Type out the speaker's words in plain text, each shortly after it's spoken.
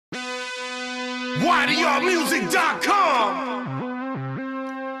Ydrmusic.com.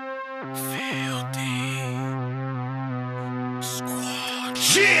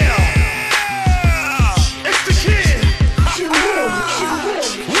 Yeah! It's the kid! What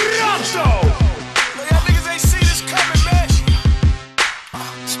up, though? Y'all niggas ain't see this coming, man.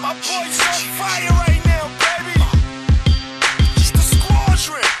 It's my boys on fire right now, baby. It's the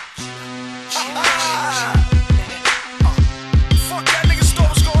Squadren. Fuck that niggas thought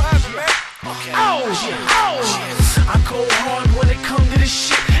was gonna happen, man. Okay. Oh! I go hard when it comes to this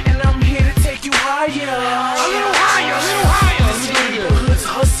shit, and I'm here to take you higher. A little higher, a little higher! Neighborhoods,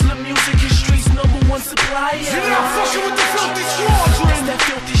 hustler, music, and streets, #1 supplier. You're not fucking with the filthy Squadren! That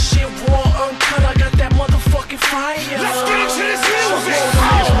filthy shit, raw, uncut, I got that motherfucking fire. Let's get into this music!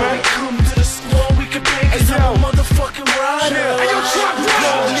 When it come to the squad, we can bang, cause I'm a motherfucking rider. Hey, yo, truck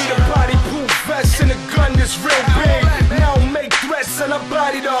Don't need a body-proof vest and a gun that's real big. Now make threats and I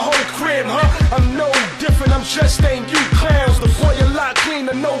body the whole crib, huh? I'm no different, I'm just ain't you clowns. The boy a lot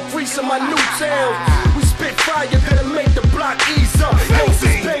cleaner, no grease in my new town. We spit fire that'll make the block ease up.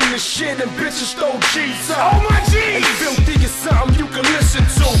 Gangsters bang the shit and bitches throw G's up. Oh my And G's! filthy is something you can listen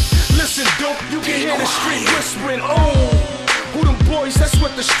to. Listen, dope, you can hear the street whispering, oh. Who them boys, that's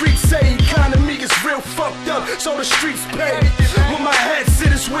what the streets say. Economy is real fucked up, so the streets pay. When my head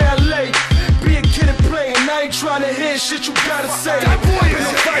sit is where I lay. Be a kid and play, and I ain't trying to hear shit you gotta say. That boy is Been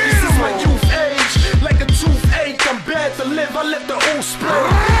on fire since my youth age. Like a toothache, I'm bad to live, I let the ooh spray.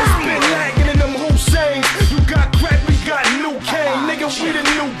 It's been lagging in them Husseins. You got crack, we got new cane. Nigga, we the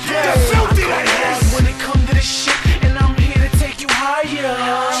new The gang. filthy I that go hard is! when it come to this shit, and I'm here to take you higher.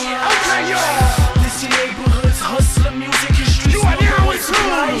 Okay, yo! This your neighborhoods, hustler, music, and streets. You are now #1 in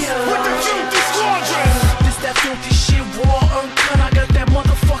cruise with the filthy Squadren! This that filthy shit, raw, uncut, I got that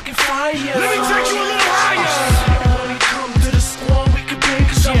motherfucking fire. Let me take you a little higher! When it come to the squad, we can bang,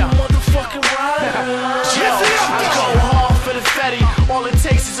 cause I'm a motherfucking rider. Listen up, I though. go hard for the fetty, all it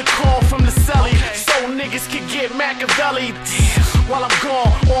takes is a call from the celly. So niggas can get Machiavelli. While I'm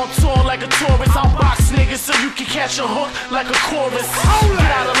gone, on tour like a tourist, I'll box niggas so you can catch a hook like a chorus.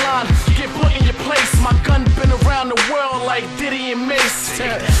 Get out of line, get put in your place. My gun been around the world like Diddy and Mace.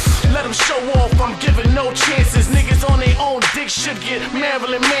 Let them show off, I'm giving no chances. Niggas on their own dick should get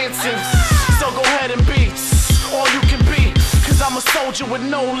Marilyn Manson. So go ahead and be all you can be, cause I'm a soldier with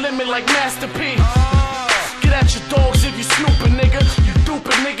no limit like Master P. Get at your dogs if you snoopin', nigga. You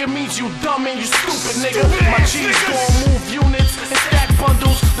stupid nigga means you dumb and you stupid, nigga. My G's gon' move units and stack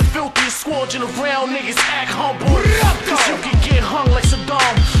bundles. The filthiest squadron around niggas act humble. Cause you can get hung like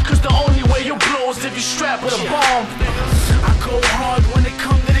Saddam. Cause the only way you blow is if you strap with a bomb. I go hard when it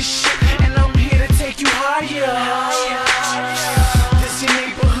come to this shit, and I'm here to take you higher. This your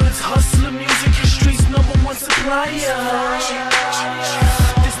neighborhoods, hustler, music, and streets, #1 supplier.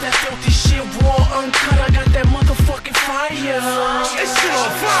 This that filthy shit, raw, uncut, I got that motherfucking fire. It's shit on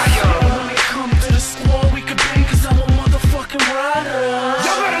fire! When it come to the squad, we can bang, cause I'm a motherfucking rider.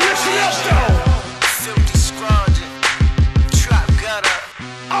 Y'all better listen up, though! Filthy Squadron. Trap gutter.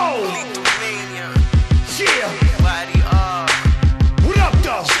 Oh! LETHALMANIA. Yeah! YDR. What up,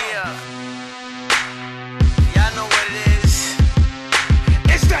 though? Yeah. Y'all know what it is.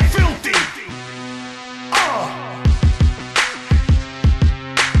 It's that filthy!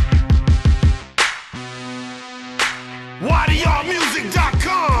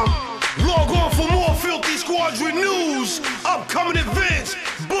 Ydrmusic.com. Log on for more filthy Squadron news, upcoming events,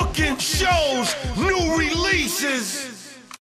 booking shows, new releases.